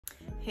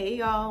Hey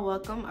y'all,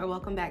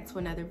 welcome back to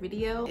another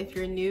video. If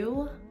you're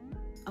new,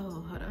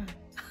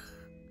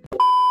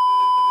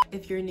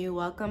 If you're new,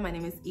 welcome. My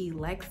name is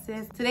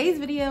Alexis. Today's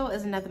video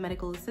is another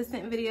medical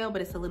assistant video,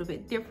 but it's a little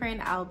bit different.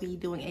 I'll be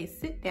doing a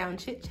sit down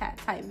chit chat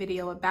type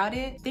video about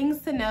it. Things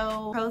to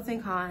know, pros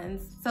and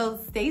cons. So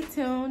stay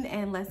tuned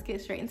and let's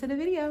get straight into the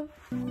video.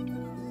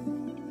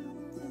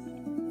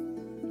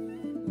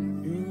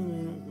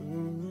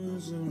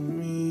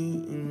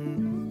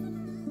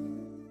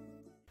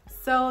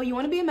 So you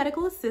want to be a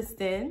medical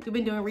assistant. We've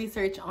been doing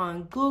research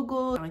on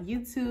Google, on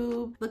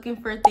YouTube, looking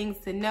for things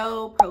to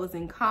know, pros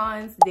and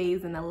cons,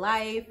 days in the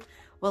life.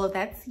 Well, if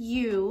that's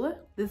you,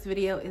 this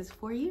video is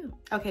for you.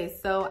 Okay,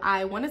 so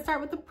I want to start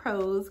with the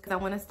pros because I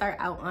want to start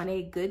out on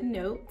a good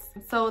note.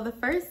 So the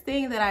first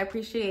thing that I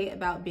appreciate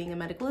about being a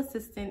medical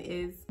assistant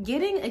is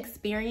getting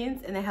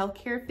experience in the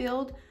healthcare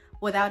field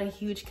without a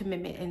huge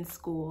commitment in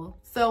school.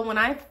 So when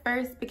I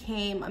first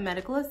became a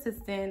medical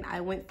assistant, I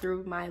went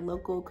through my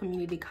local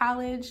community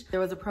college.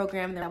 There was a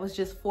program that was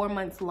just 4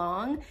 months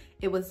long.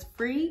 It was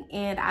free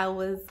and I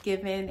was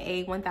given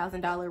a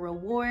 $1,000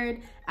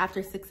 reward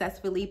after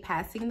successfully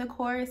passing the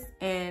course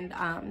and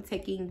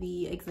taking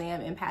the exam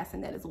and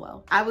passing that as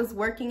well. I was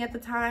working at the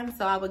time,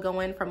 so I would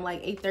go in from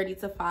like 8:30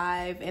 to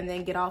 5 and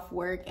then get off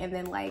work, and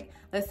then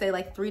let's say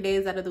 3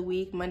 days out of the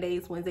week,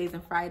 Mondays, Wednesdays,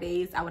 and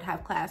Fridays, I would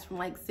have class from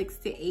 6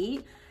 to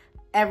 8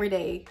 every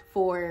day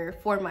for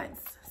 4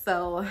 months.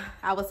 So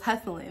I was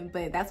hustling,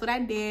 but that's what I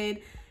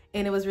did.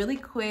 And it was really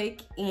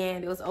quick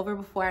and it was over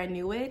before I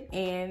knew it.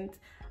 And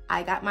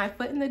I got my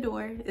foot in the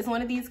door. It's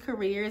one of these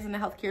careers in the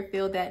healthcare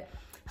field that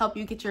help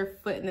you get your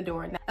foot in the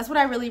door. That's what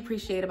I really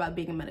appreciate about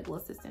being a medical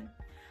assistant.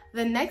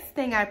 The next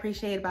thing I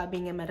appreciate about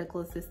being a medical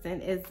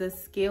assistant is the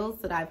skills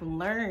that I've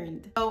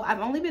learned. So I've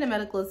only been a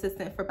medical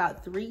assistant for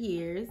about 3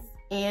 years,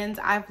 and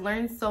I've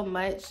learned so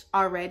much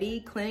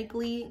already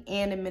clinically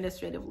and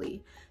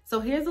administratively. So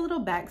here's a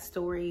little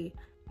backstory.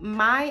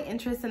 My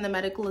interest in the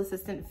medical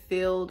assistant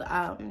field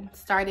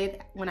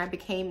started when I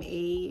became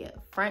a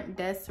front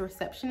desk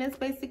receptionist,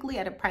 basically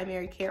at a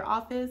primary care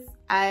office.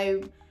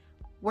 I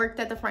worked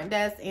at the front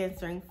desk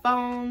answering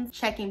phones,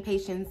 checking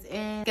patients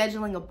in,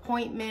 scheduling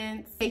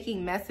appointments,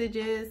 taking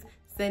messages,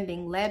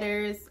 sending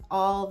letters,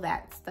 all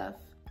that stuff.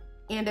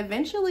 And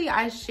eventually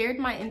I shared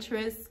my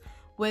interests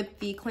with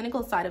the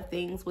clinical side of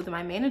things with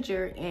my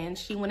manager, and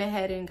she went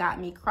ahead and got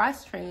me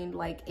cross-trained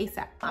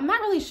ASAP. I'm not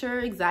really sure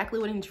exactly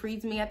what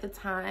intrigued me at the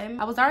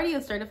time. I was already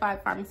a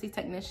certified pharmacy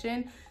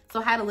technician, so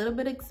I had a little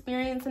bit of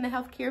experience in the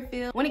healthcare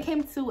field. When it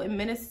came to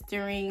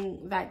administering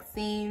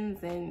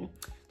vaccines and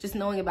just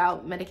knowing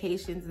about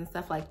medications and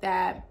stuff like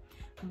that.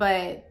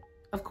 But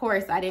of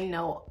course, I didn't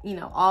know,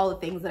 all the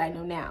things that I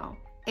know now.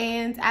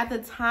 And at the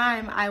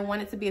time, I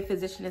wanted to be a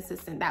physician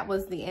assistant. That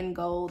was the end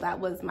goal. That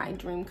was my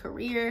dream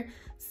career.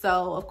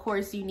 So of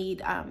course you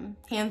need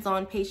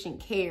hands-on patient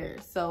care.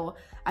 So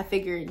I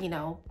figured,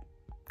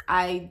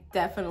 I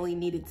definitely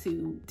needed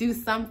to do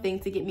something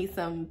to get me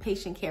some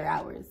patient care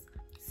hours.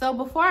 So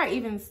before I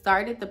even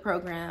started the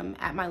program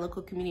at my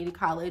local community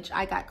college,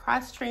 I got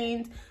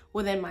cross-trained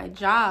within my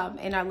job,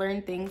 and I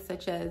learned things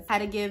such as how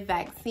to give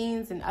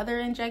vaccines and other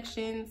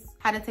injections,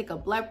 how to take a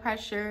blood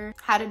pressure,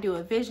 how to do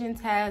a vision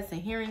test, a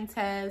hearing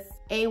test,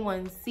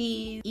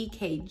 A1Cs,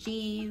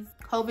 EKGs,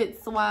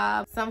 COVID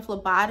swab, some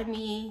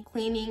phlebotomy,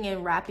 cleaning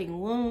and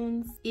wrapping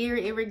wounds, ear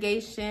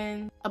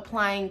irrigation,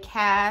 applying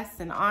casts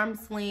and arm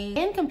slings,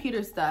 and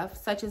computer stuff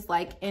such as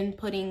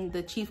inputting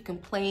the chief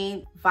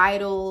complaint,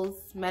 vitals,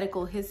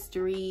 medical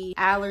history,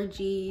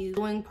 allergies,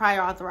 doing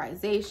prior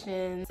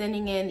authorization,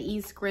 sending in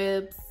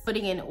e-scripts,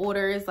 putting in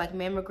orders like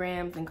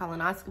mammograms and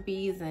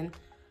colonoscopies and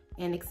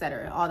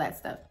etc., all that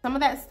stuff. Some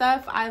of that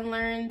stuff I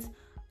learned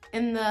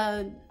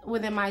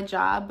within my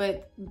job,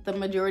 but the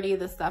majority of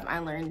the stuff I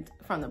learned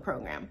from the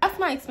program. That's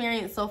my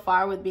experience so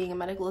far with being a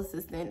medical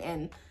assistant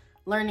and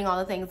learning all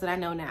the things that I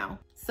know now.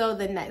 So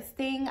the next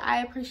thing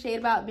I appreciate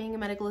about being a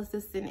medical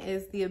assistant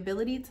is the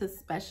ability to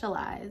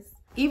specialize.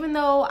 Even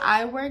though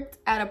I worked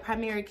at a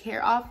primary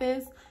care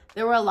office,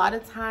 there were a lot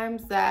of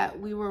times that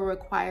we were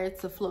required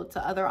to float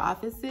to other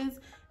offices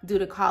due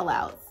to call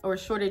outs or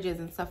shortages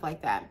and stuff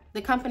like that.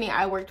 The company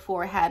I worked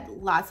for had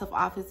lots of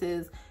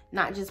offices,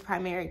 not just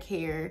primary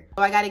care.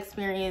 So I got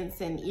experience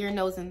in ear,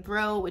 nose, and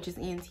throat, which is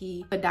ENT,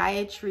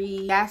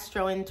 podiatry,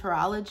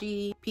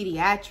 gastroenterology,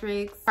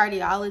 pediatrics,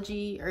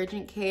 cardiology,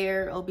 urgent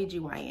care,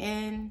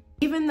 OBGYN.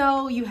 Even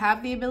though you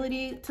have the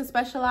ability to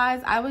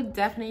specialize, I would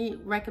definitely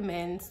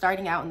recommend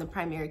starting out in the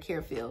primary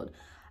care field.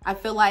 I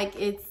feel like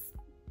it's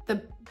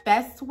the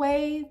best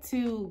way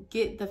to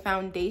get the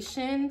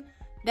foundation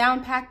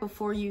down packed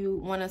before you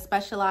want to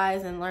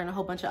specialize and learn a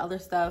whole bunch of other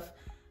stuff,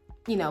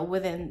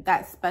 within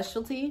that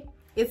specialty.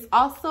 It's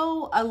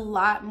also a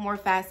lot more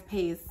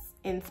fast-paced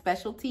in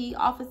specialty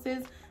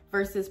offices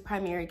versus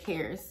primary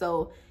care.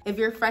 So if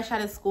you're fresh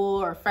out of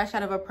school or fresh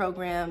out of a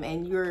program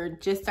and you're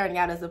just starting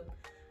out as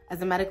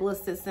a medical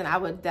assistant, I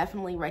would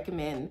definitely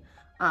recommend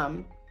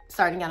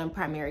starting out in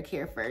primary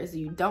care first.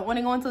 You don't want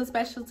to go into a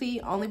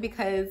specialty only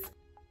because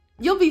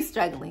you'll be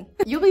struggling.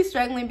 You'll be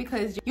struggling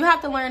because you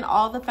have to learn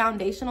all the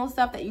foundational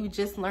stuff that you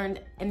just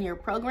learned in your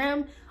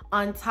program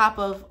on top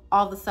of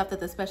all the stuff that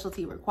the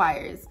specialty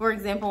requires. For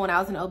example, when I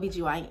was an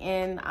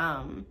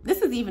OBGYN,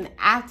 this is even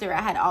after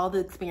I had all the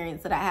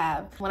experience that I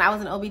have. When I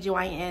was an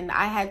OBGYN,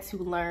 I had to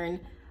learn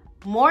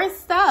more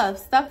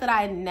stuff that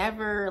I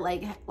never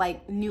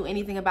like knew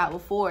anything about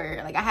before.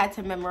 Like I had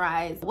to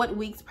memorize what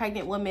weeks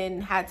pregnant women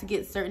had to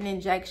get certain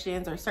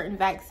injections or certain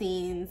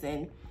vaccines,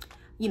 and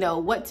you know,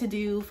 what to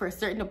do for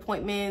certain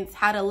appointments,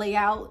 how to lay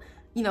out,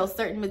 you know,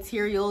 certain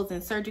materials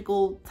and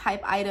surgical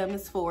type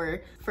items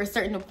for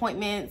certain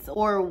appointments,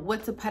 or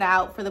what to put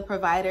out for the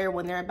provider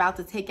when they're about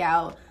to take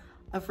out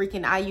a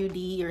freaking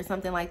IUD or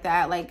something like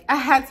that. Like I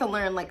had to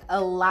learn like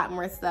a lot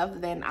more stuff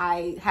than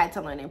I had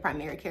to learn in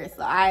primary care.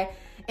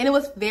 And it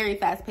was very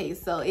fast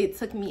paced. So it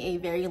took me a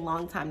very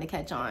long time to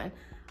catch on.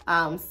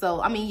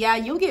 So, I mean, yeah,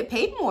 you'll get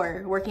paid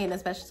more working in a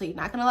specialty,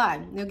 not gonna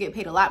lie, you'll get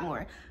paid a lot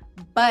more.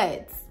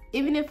 But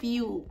even if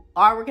you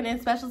are working in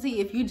a specialty,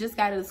 if you just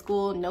got out of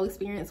school, no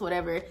experience,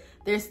 whatever,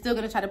 they're still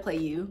gonna try to play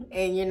you,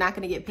 and you're not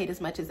gonna get paid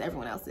as much as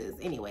everyone else is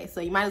anyway.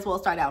 So you might as well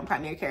start out in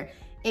primary care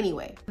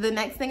anyway. The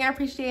next thing I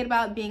appreciate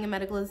about being a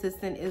medical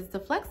assistant is the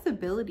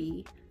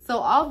flexibility. So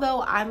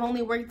although I've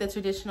only worked the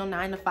traditional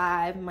 9 to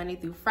 5, Monday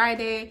through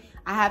Friday,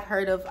 I have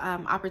heard of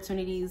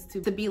opportunities to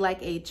be like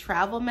a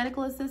travel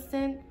medical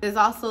assistant. There's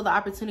also the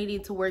opportunity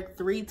to work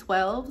 3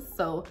 12s,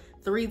 so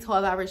 3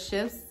 12-hour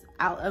shifts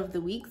out of the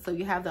week, so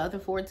you have the other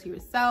 4 to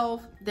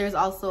yourself. There's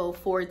also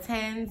 4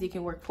 10s. You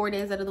can work 4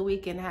 days out of the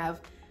week and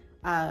have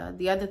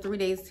the other 3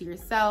 days to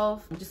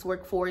yourself. Just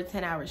work 4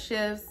 10-hour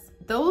shifts.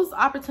 Those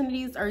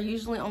opportunities are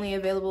usually only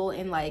available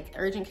in like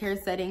urgent care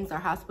settings or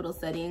hospital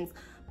settings,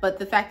 but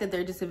the fact that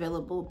they're just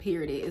available,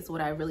 period, is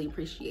what I really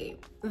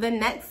appreciate. The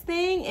next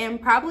thing,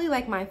 and probably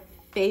like my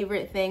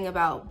favorite thing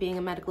about being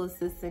a medical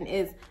assistant,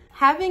 is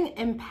having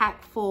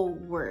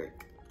impactful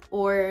work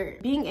or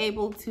being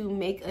able to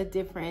make a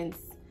difference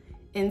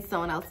in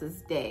someone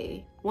else's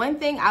day. One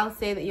thing I'll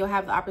say that you'll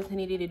have the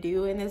opportunity to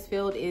do in this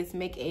field is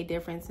make a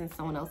difference in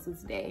someone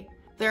else's day.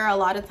 There are a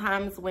lot of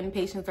times when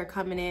patients are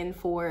coming in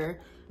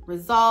for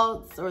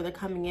results, or they're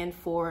coming in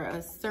for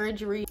a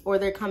surgery, or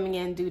they're coming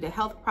in due to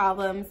health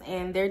problems,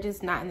 and they're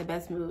just not in the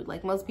best mood.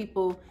 Like most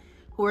people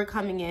who are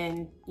coming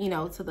in, you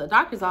know, to the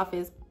doctor's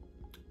office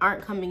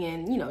aren't coming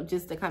in, you know,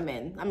 just to come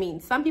in. I mean,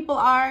 some people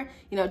are,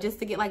 you know, just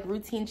to get like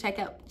routine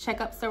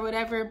checkups or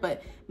whatever,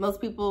 but most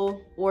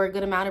people, or a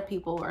good amount of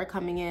people, are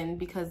coming in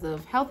because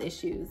of health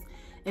issues.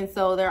 And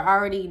so they're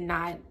already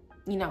not,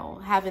 you know,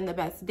 having the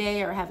best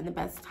day or having the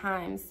best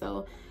time.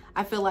 So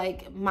I feel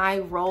like my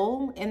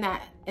role in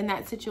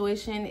that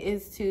situation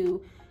is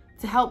to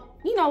help,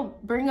 you know,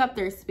 bring up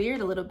their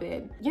spirit a little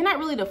bit. You're not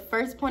really the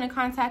first point of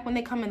contact when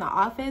they come in the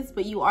office,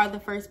 but you are the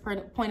first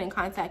point in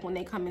contact when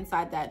they come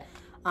inside that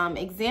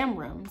exam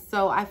room.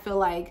 So I feel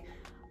like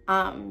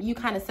you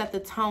kind of set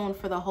the tone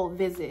for the whole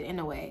visit in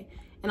a way.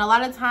 And a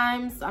lot of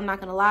times, I'm not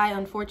gonna lie,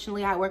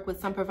 unfortunately, I work with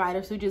some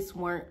providers who just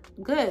weren't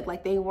good.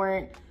 Like they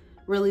weren't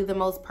really the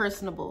most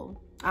personable.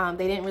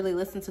 They didn't really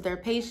listen to their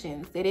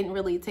patients. They didn't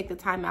really take the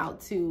time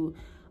out to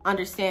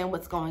understand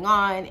what's going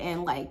on,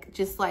 and they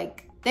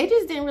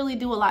just didn't really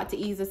do a lot to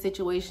ease the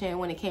situation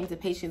when it came to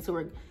patients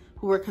who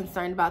were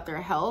concerned about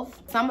their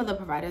health. Some of the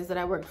providers that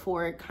I worked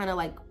for kind of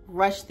like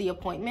rushed the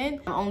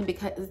appointment, only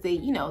because they,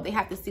 you know, they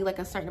have to see like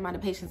a certain amount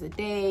of patients a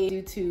day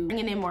due to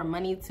bringing in more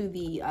money to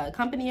the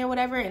company or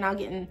whatever. And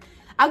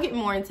I'll get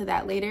more into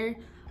that later.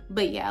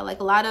 But yeah, like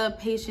a lot of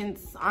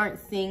patients aren't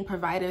seeing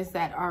providers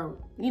that are,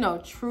 you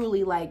know,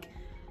 truly like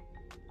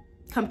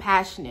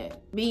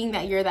compassionate. Being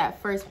that you're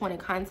that first point of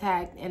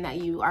contact and that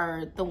you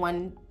are the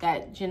one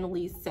that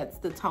generally sets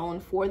the tone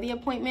for the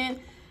appointment,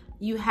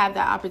 you have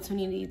that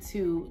opportunity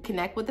to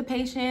connect with the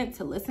patient,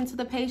 to listen to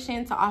the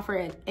patient, to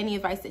offer any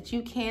advice that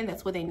you can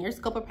that's within your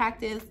scope of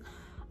practice,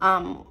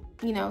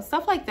 you know,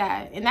 stuff like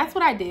that. And that's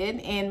what I did.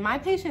 And my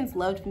patients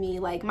loved me.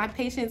 Like my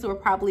patients were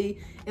probably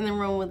in the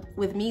room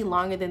with me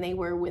longer than they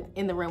were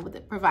in the room with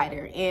the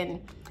provider.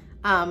 And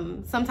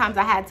sometimes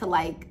I had to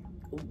like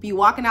be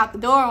walking out the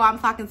door while I'm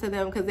talking to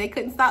them because they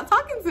couldn't stop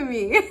talking to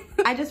me.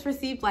 I just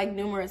received like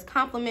numerous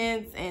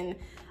compliments and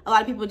a lot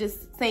of people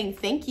just saying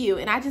thank you,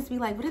 and I just be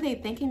like, what are they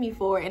thanking me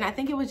for? And I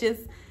think it was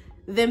just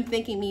them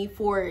thanking me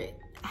for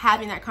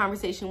having that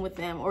conversation with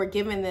them or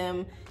giving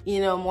them,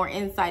 you know, more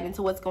insight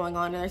into what's going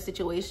on in their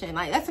situation.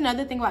 Like that's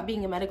another thing about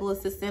being a medical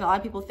assistant. A lot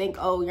of people think,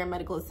 oh, you're a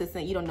medical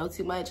assistant, you don't know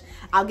too much.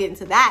 I'll get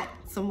into that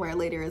somewhere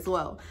later as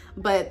well.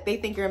 But they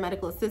think you're a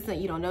medical assistant,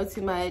 you don't know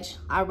too much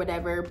or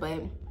whatever.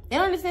 But they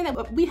don't understand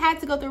that we had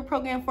to go through a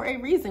program for a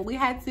reason. We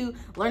had to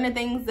learn the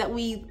things that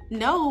we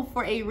know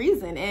for a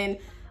reason. And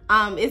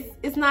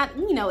it's not,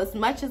 you know, as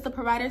much as the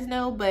providers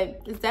know,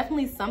 but it's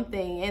definitely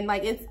something. And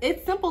like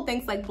it's simple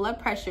things like blood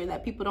pressure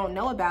that people don't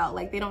know about.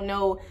 Like they don't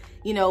know,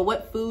 you know,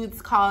 what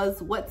foods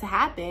cause what to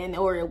happen,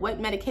 or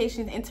what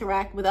medications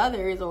interact with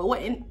others, or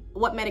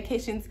what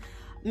medications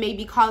may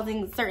be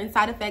causing certain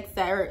side effects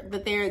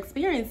that they're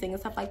experiencing and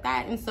stuff like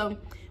that. And so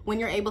when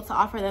you're able to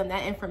offer them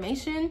that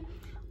information,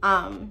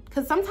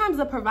 because sometimes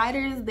the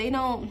providers, they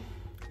don't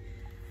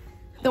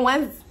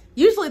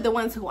Usually the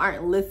ones who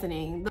aren't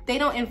listening, they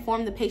don't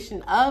inform the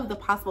patient of the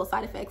possible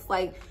side effects.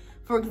 Like,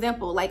 for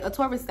example, like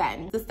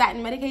atorvastatin, the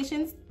statin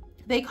medications,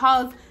 they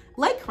cause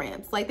leg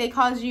cramps. Like, they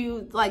cause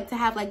you like to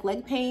have like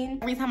leg pain.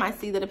 Every time I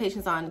see that a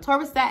patient's on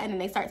atorvastatin and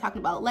they start talking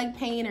about leg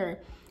pain or,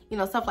 you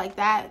know, stuff like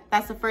that,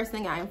 that's the first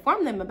thing I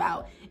inform them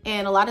about.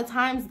 And a lot of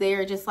times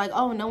they're just like,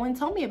 oh, no one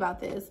told me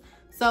about this.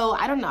 So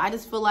I don't know, I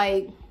just feel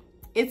like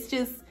it's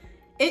just,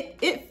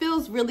 it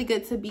feels really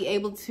good to be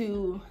able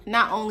to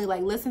not only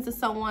like listen to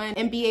someone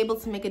and be able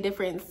to make a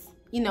difference,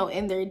 you know,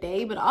 in their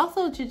day, but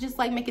also to just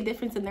like make a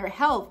difference in their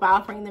health by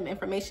offering them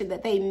information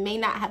that they may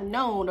not have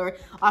known, or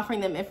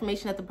offering them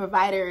information that the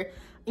provider,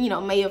 you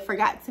know, may have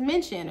forgot to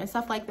mention or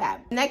stuff like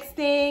that. Next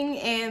thing,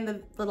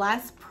 and the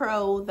last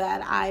pro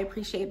that I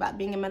appreciate about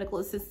being a medical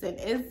assistant,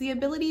 is the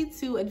ability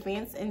to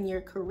advance in your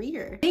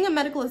career. Being a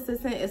medical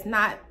assistant is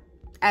not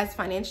as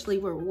financially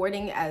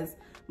rewarding as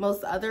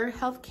most other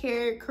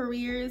healthcare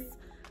careers,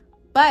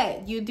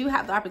 but you do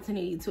have the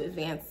opportunity to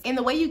advance. And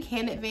the way you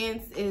can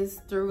advance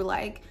is through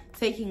like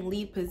taking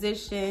lead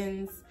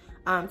positions,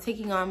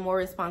 taking on more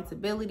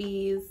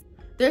responsibilities.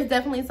 There's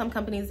definitely some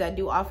companies that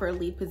do offer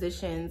lead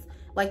positions.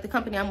 Like the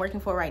company I'm working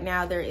for right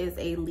now, there is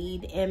a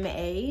lead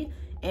MA,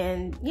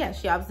 and yeah,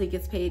 she obviously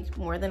gets paid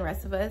more than the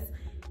rest of us.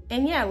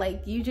 And yeah,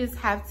 like you just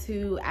have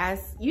to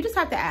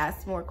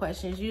ask more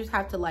questions. You just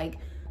have to like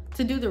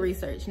to do the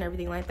research and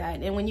everything like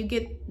that. And when you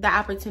get the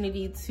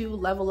opportunity to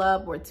level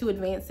up or to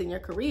advance in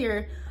your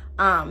career,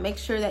 make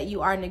sure that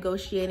you are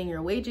negotiating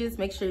your wages.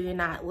 Make sure you're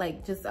not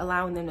like just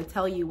allowing them to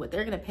tell you what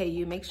they're gonna pay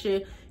you. Make sure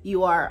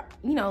you are,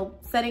 you know,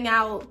 setting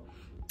out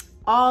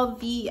all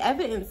the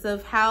evidence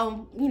of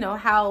how, you know,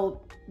 how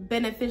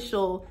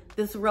beneficial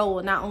this role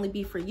will not only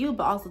be for you,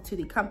 but also to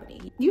the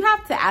company. You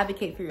have to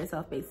advocate for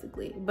yourself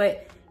basically.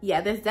 But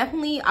yeah, there's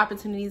definitely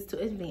opportunities to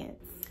advance.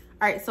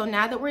 All right, so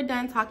now that we're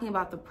done talking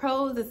about the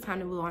pros, it's time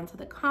to move on to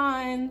the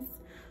cons.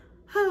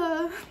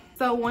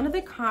 So one of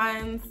the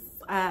cons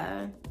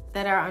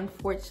that are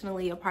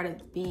unfortunately a part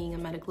of being a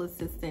medical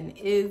assistant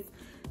is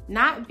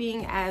not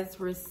being as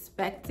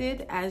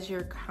respected as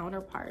your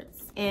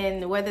counterparts.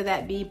 And whether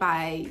that be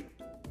by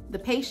the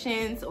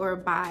patients or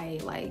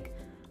by like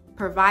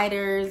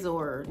providers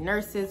or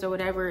nurses or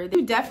whatever,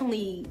 you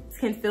definitely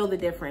can feel the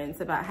difference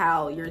about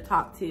how you're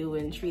talked to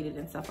and treated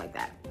and stuff like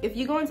that. If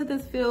you go into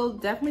this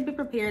field, definitely be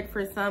prepared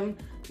for some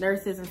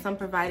nurses and some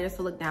providers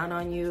to look down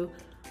on you,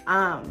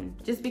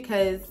 just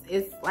because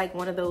it's like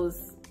one of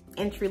those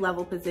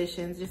entry-level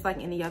positions, just like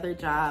any other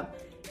job.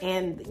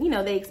 And you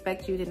know, they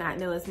expect you to not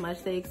know as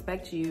much. They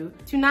expect you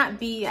to not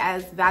be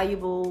as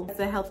valuable as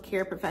a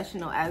healthcare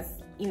professional as,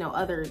 you know,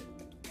 other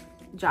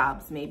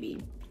jobs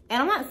maybe.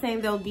 And I'm not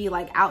saying they'll be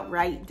like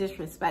outright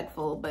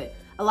disrespectful, but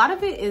a lot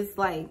of it is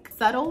like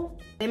subtle.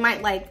 They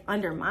might like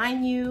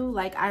undermine you.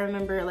 Like I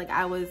remember like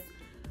I was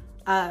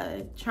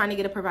trying to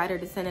get a provider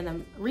to send in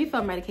a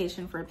refill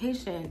medication for a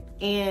patient,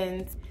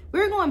 and we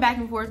were going back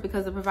and forth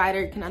because the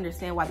provider can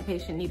understand why the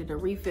patient needed a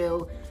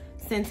refill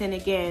sent in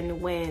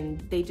again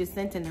when they just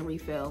sent in the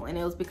refill. And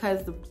it was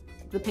because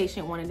the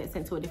patient wanted it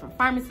sent to a different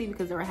pharmacy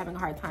because they were having a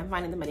hard time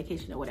finding the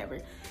medication or whatever.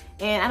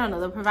 And I don't know,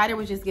 the provider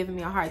was just giving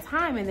me a hard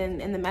time. And then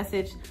in the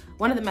message,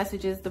 one of the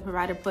messages, the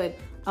provider put,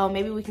 oh,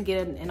 maybe we can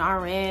get an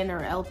RN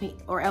or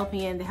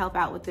LPN to help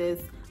out with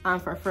this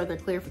for further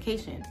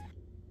clarification.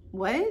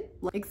 What?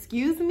 Like,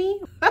 excuse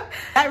me?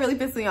 That really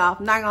pissed me off,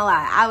 not gonna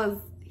lie. I was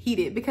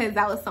heated because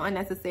that was so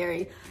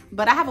unnecessary,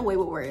 but I have a way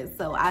with words,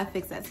 so I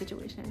fixed that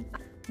situation.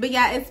 But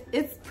yeah,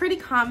 it's pretty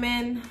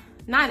common.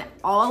 Not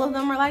all of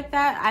them are like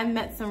that. I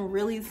met some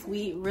really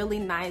sweet, really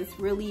nice,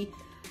 really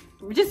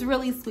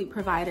sweet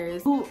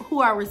providers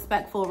who are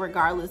respectful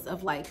regardless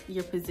of like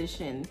your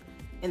position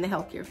in the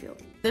healthcare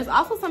field. There's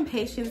also some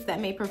patients that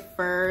may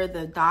prefer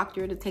the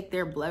doctor to take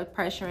their blood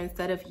pressure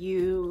instead of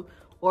you,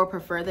 or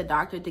prefer the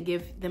doctor to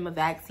give them a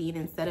vaccine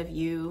instead of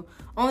you,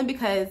 only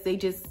because they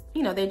just,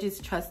 you know, they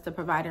just trust the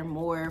provider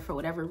more for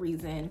whatever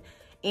reason.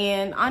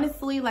 And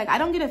honestly, like, I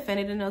don't get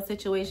offended in those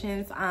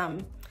situations.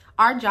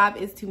 Our job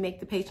is to make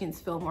the patients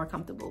feel more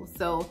comfortable.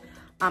 So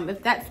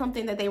if that's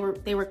something that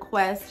they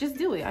request, just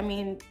do it. I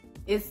mean,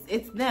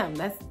 it's them.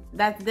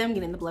 That's them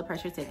getting the blood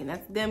pressure taken.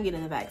 That's them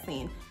getting the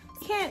vaccine.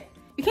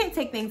 You can't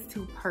take things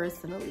too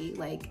personally,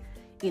 like,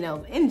 you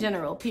know, in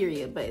general,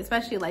 period. But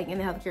especially like in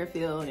the healthcare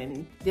field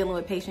and dealing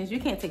with patients,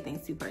 you can't take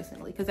things too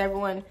personally because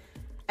everyone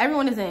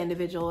is an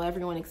individual.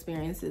 Everyone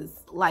experiences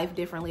life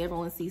differently.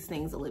 Everyone sees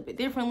things a little bit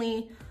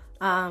differently.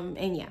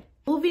 And yeah.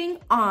 Moving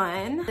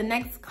on, the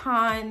next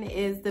con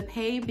is the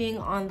pay being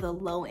on the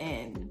low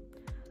end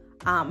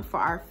for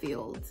our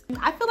field.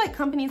 I feel like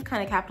companies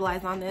kind of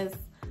capitalize on this.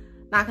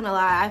 Not gonna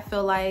lie, I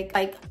feel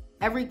like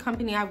every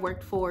company I've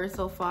worked for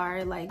so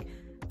far, like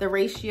the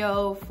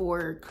ratio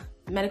for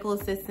medical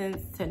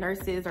assistants to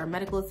nurses or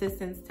medical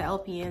assistants to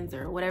LPNs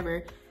or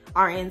whatever,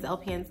 RNs,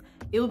 LPNs,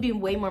 it would be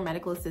way more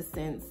medical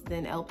assistants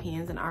than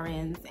LPNs and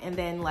RNs. And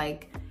then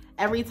like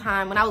every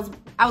time when I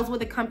was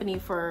with a company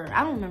for,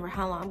 I don't remember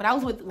how long, but I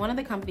was with one of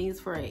the companies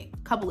for a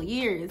couple of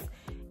years,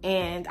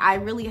 And I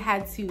really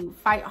had to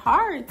fight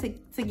hard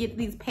to get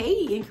these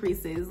pay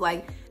increases.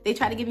 Like, they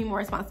try to give me more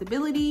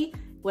responsibility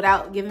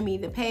without giving me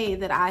the pay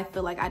that I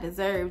feel like I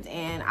deserved.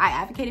 And I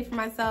advocated for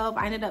myself.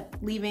 I ended up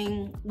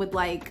leaving with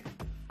like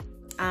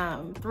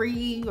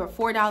 $3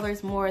 or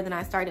 $4 more than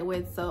I started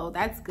with, so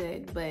that's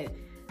good. But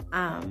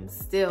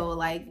still,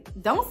 like,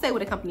 don't stay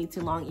with a company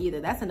too long either.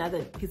 That's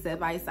another piece of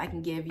advice I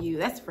can give you.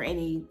 That's for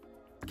any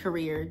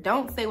career.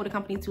 Don't stay with a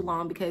company too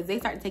long because they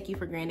start to take you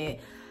for granted.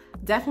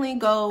 Definitely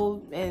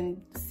go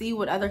and see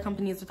what other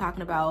companies are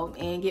talking about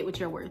and get what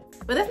you're worth.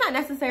 But that's not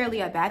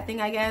necessarily a bad thing,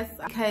 I guess,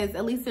 because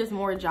at least there's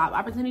more job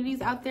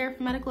opportunities out there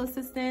for medical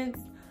assistants.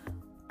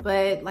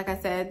 But like I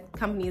said,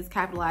 companies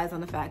capitalize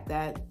on the fact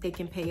that they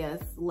can pay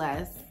us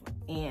less,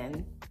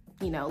 and,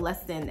 you know,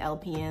 less than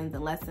LPNs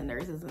and less than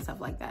nurses and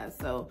stuff like that.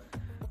 So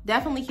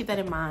definitely keep that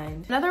in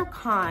mind. Another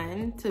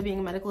con to being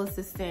a medical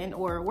assistant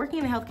or working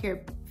in the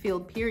healthcare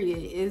field period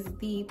is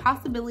the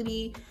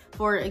possibility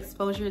for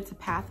exposure to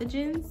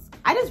pathogens.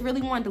 I just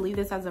really wanted to leave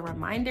this as a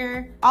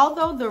reminder.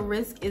 Although the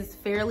risk is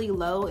fairly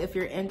low if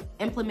you're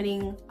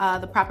implementing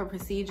the proper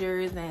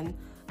procedures and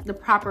the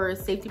proper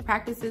safety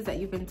practices that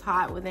you've been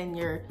taught within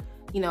your,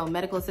 you know,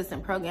 medical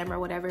assistant program or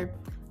whatever.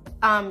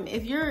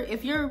 If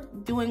you're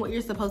doing what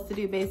you're supposed to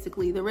do,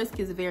 basically, the risk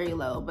is very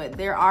low. But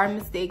there are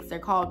mistakes. They're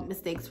called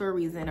mistakes for a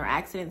reason, or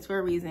accidents for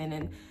a reason,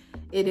 and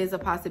it is a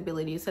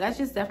possibility. So that's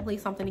just definitely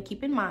something to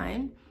keep in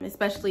mind,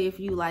 especially if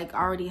you like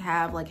already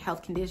have like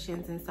health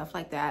conditions and stuff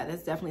like that.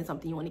 That's definitely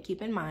something you want to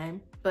keep in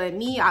mind. But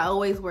me, I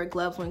always wear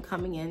gloves when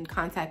coming in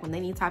contact with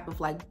any type of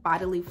like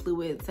bodily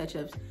fluid, such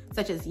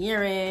as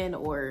urine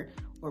or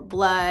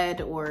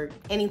blood or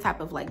any type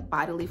of like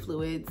bodily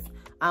fluids.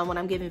 When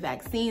I'm giving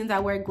vaccines, I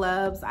wear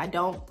gloves. I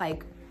don't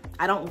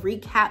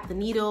recap the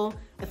needle.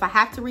 If I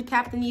have to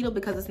recap the needle,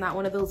 because it's not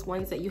one of those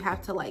ones that you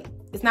have to like,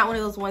 it's not one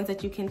of those ones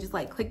that you can just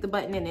like click the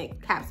button and it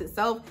caps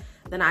itself.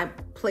 Then I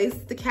place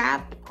the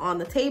cap on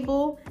the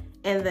table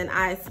and then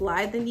I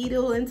slide the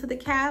needle into the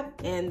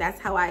cap. And that's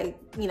how I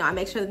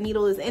make sure the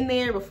needle is in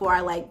there before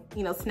I like,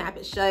 snap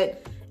it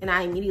shut. And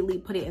I immediately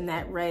put it in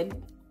that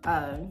red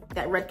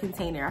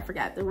container. I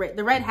forgot the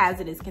red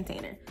hazardous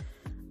container.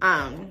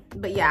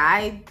 But yeah,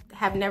 I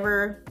have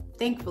never,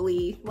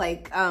 thankfully,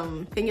 like,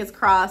 fingers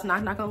crossed,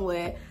 knock on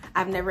wood,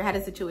 I've never had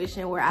a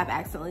situation where I've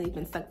accidentally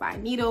been stuck by a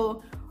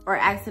needle or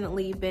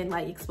accidentally been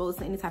like exposed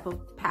to any type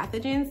of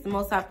pathogens. The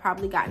most I've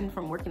probably gotten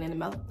from working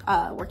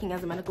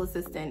as a medical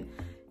assistant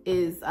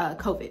is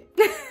COVID.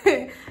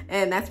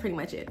 And that's pretty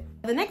much it.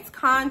 The next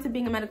con to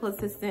being a medical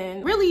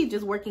assistant, really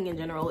just working in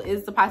general,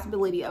 is the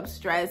possibility of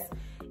stress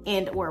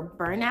and or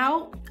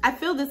burnout. I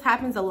feel this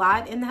happens a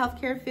lot in the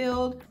healthcare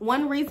field.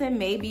 One reason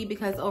may be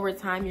because over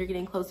time you're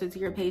getting closer to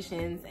your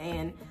patients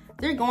and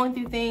they're going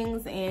through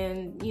things,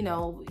 and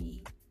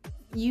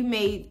you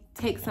may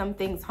take some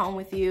things home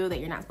with you that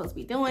you're not supposed to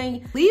be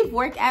doing. Leave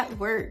work at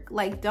work.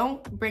 Like,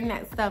 don't bring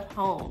that stuff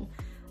home.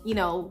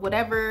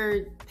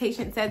 Whatever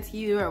patient said to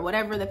you or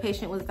whatever the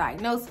patient was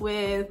diagnosed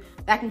with,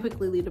 that can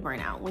quickly lead to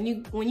burnout. When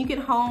you get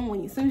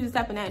home, as soon as you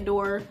step in that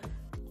door,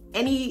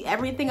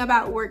 everything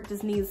about work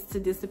just needs to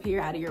disappear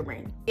out of your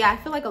brain. Yeah, I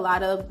feel like a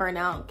lot of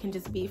burnout can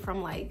just be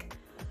from like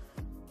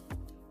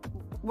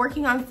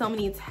working on so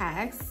many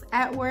tasks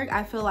at work.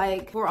 I feel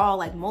like we're all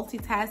like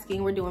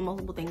multitasking. We're doing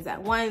multiple things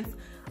at once.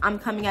 I'm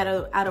coming out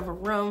of a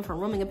room from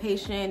rooming a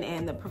patient,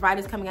 and the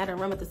provider's coming out of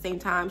a room at the same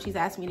time. She's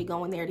asking me to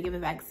go in there to give a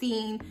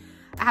vaccine.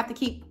 I have to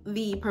keep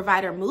the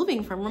provider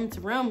moving from room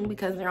to room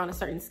because they're on a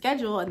certain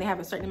schedule and they have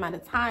a certain amount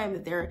of time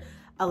that they're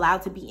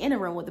allowed to be in a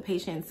room with the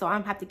patient. So I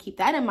have to keep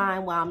that in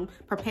mind while I'm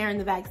preparing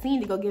the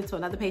vaccine to go give to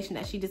another patient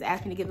that she just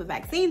asked me to give a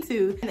vaccine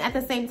to. And at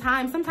the same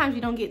time, sometimes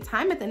you don't get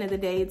time at the end of the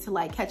day to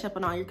like catch up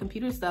on all your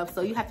computer stuff.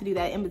 So you have to do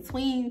that in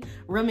between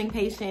rooming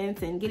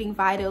patients and getting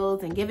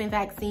vitals and giving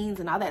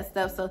vaccines and all that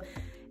stuff. So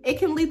it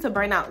can lead to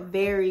burnout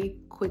very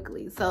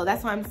quickly. So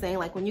that's why I'm saying,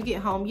 like, when you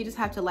get home, you just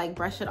have to like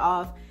brush it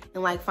off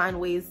and like find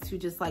ways to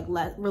just like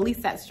release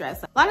that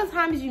stress. A lot of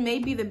times you may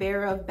be the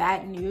bearer of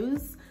bad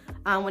news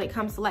when it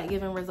comes to like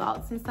giving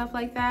results and stuff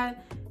like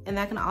that, and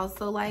that can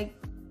also like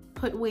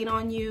put weight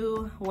on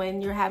you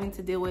when you're having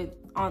to deal with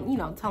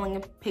telling a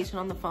patient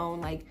on the phone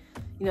like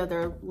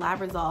their lab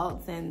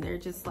results, and they're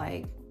just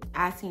like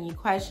asking you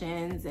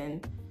questions,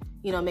 and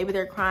maybe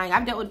they're crying.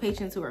 I've dealt with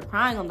patients who are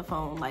crying on the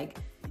phone. Like,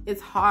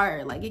 it's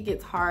hard. Like, it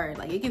gets hard.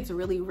 Like, it gets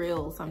really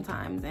real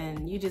sometimes,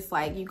 and you just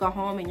like, you go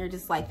home and you're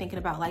just like thinking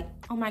about like,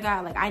 oh my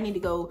God, like I need to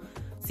go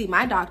see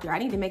my doctor. I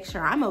need to make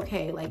sure I'm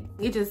okay. Like,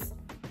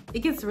 it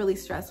gets really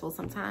stressful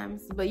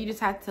sometimes, but you just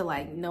have to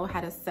like know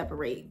how to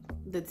separate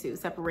the two,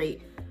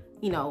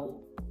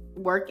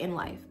 work and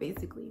life,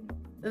 basically.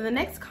 The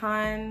next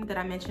con that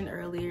I mentioned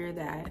earlier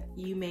that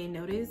you may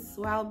notice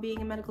while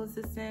being a medical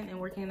assistant and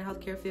working in the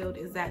healthcare field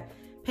is that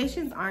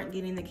patients aren't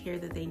getting the care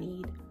that they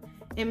need.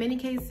 In many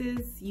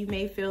cases, you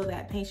may feel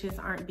that patients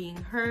aren't being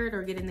heard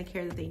or getting the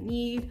care that they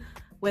need,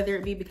 whether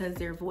it be because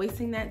they're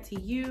voicing that to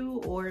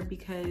you or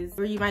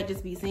you might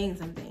just be seeing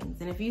some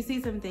things. And if you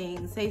see some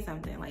things, say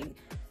something. Like,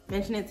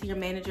 mention it to your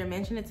manager,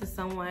 mention it to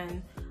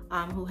someone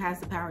who has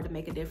the power to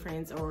make a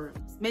difference, or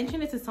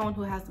mention it to someone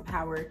who has the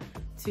power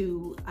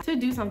to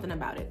do something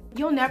about it.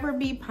 You'll never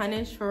be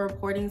punished for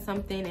reporting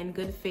something in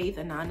good faith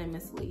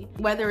anonymously.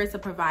 Whether it's a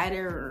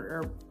provider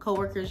or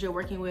coworkers you're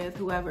working with,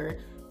 whoever,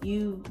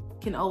 you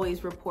can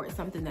always report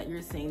something that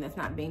you're seeing that's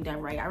not being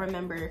done right. I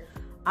remember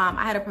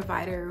I had a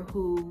provider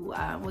who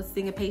was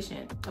seeing a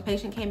patient. A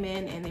patient came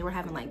in and they were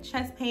having like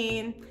chest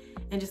pain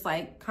and just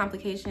like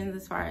complications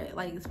as far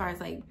as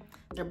like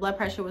their blood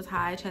pressure was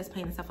high, chest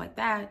pain and stuff like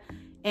that.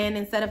 And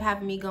instead of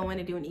having me go in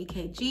and do an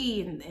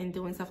EKG and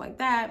doing stuff like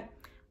that,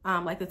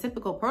 like the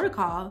typical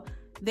protocol,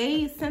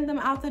 they sent them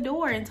out the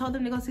door and told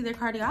them to go see their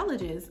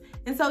cardiologist.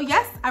 And so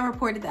yes, I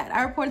reported that.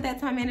 I reported that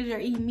to my manager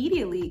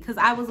immediately because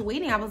I was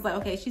waiting. I was like,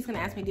 okay, she's gonna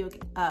ask me to do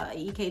an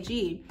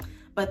EKG.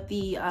 But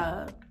the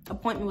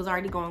appointment was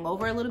already going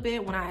over a little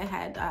bit when I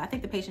had, I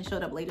think the patient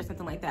showed up late or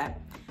something like that.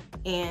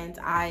 And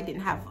I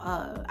didn't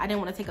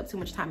want to take up too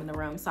much time in the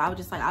room. So I was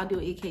just like, I'll do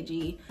an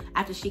EKG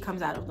after she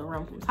comes out of the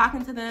room from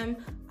talking to them.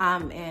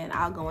 And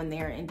I'll go in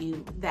there and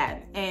do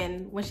that.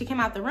 And when she came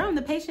out the room,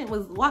 the patient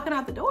was walking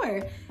out the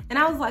door. And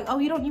I was like, oh,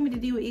 you don't need me to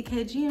do an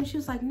EKG? And she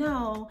was like,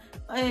 no,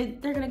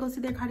 they're going to go see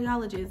their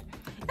cardiologist.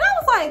 And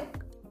I was like,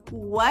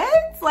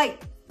 what?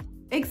 Like,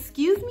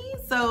 excuse me?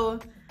 So,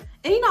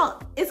 and you know,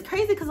 it's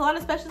crazy because a lot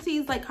of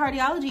specialties like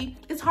cardiology,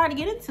 it's hard to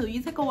get into.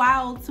 You take a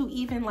while to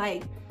even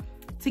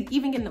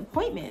get an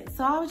appointment.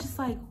 So I was just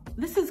like,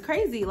 this is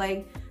crazy.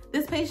 Like,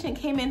 this patient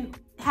came in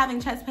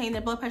having chest pain,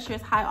 their blood pressure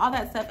is high, all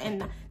that stuff,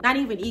 and not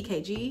even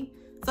EKG.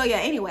 So yeah,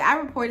 anyway, I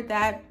reported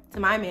that to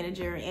my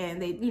manager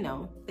and they, you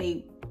know,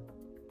 they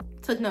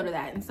took note of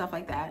that and stuff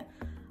like that.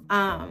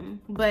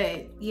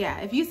 But yeah,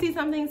 if you see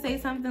something, say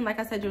something. Like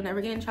I said, you'll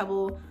never get in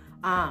trouble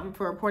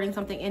for reporting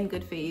something in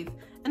good faith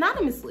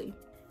anonymously.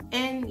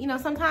 And you know,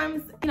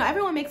 sometimes, you know,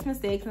 everyone makes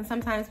mistakes, and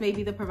sometimes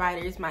maybe the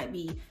providers might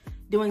be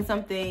doing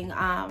something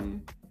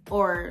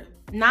or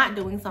not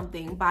doing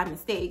something by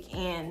mistake,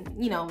 and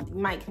you know, you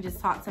might can just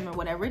talk to them or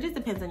whatever. It just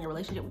depends on your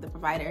relationship with the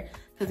provider,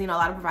 because you know, a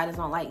lot of providers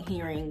don't like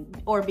hearing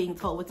or being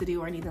told what to do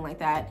or anything like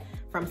that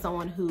from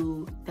someone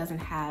who doesn't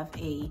have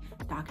a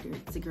doctor's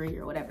degree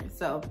or whatever.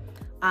 So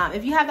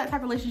if you have that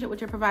type of relationship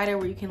with your provider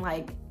where you can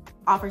like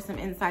offer some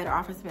insight or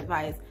offer some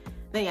advice,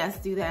 then yes,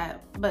 do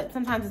that. But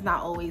sometimes it's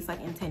not always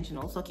like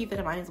intentional, so keep that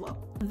in mind as well.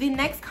 The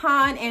next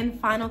con and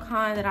final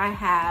con that I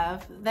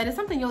have, that is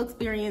something you'll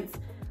experience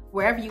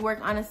wherever you work.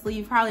 Honestly,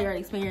 you've probably already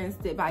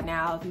experienced it by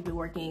now if you've been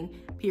working,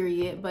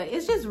 period. But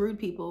it's just rude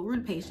people,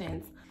 rude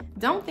patients.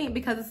 Don't think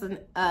because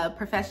it's a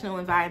professional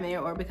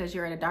environment or because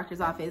you're at a doctor's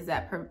office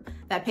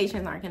that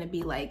patients aren't gonna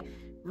be like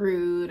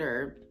rude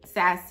or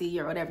sassy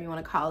or whatever you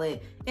want to call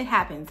it. It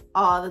happens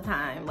all the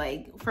time,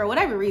 like for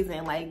whatever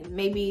reason. Like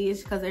maybe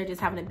it's because they're just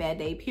having a bad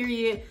day,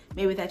 period.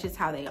 Maybe that's just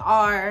how they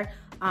are.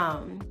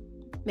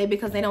 Maybe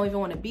because they don't even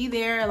want to be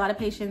there. A lot of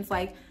patients,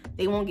 like,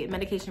 they won't get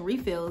medication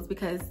refills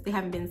because they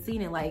haven't been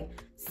seen in like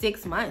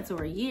 6 months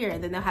or a year,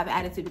 and then they'll have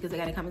attitude because they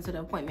got to come into the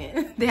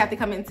appointment. They have to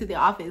come into the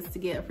office to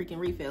get a freaking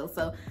refill,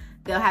 so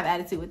they'll have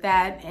attitude with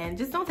that. And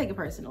just don't take it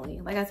personally.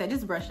 Like I said,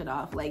 just brush it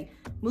off, like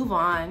move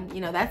on. You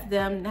know, that's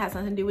them. It has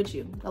nothing to do with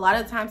you. A lot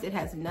of times it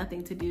has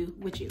nothing to do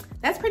with you.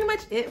 That's pretty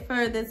much it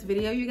for this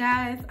video, you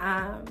guys.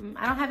 I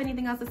don't have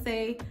anything else to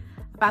say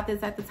about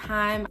this at the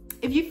time.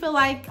 If you feel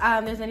like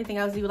there's anything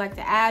else you would like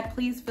to add,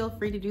 please feel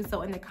free to do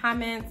so in the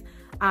comments.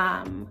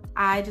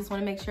 I just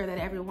want to make sure that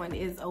everyone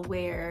is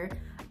aware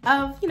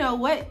of, you know,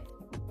 what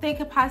they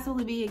could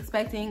possibly be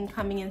expecting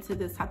coming into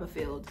this type of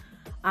field.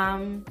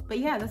 But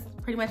yeah, that's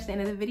pretty much the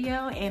end of the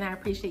video, and I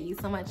appreciate you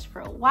so much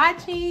for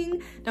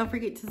watching. Don't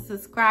forget to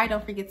subscribe,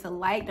 don't forget to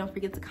like, don't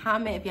forget to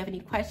comment if you have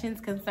any questions,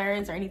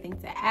 concerns, or anything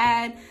to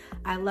add.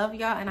 I love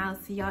y'all, and I'll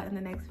see y'all in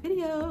the next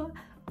video.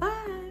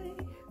 Bye.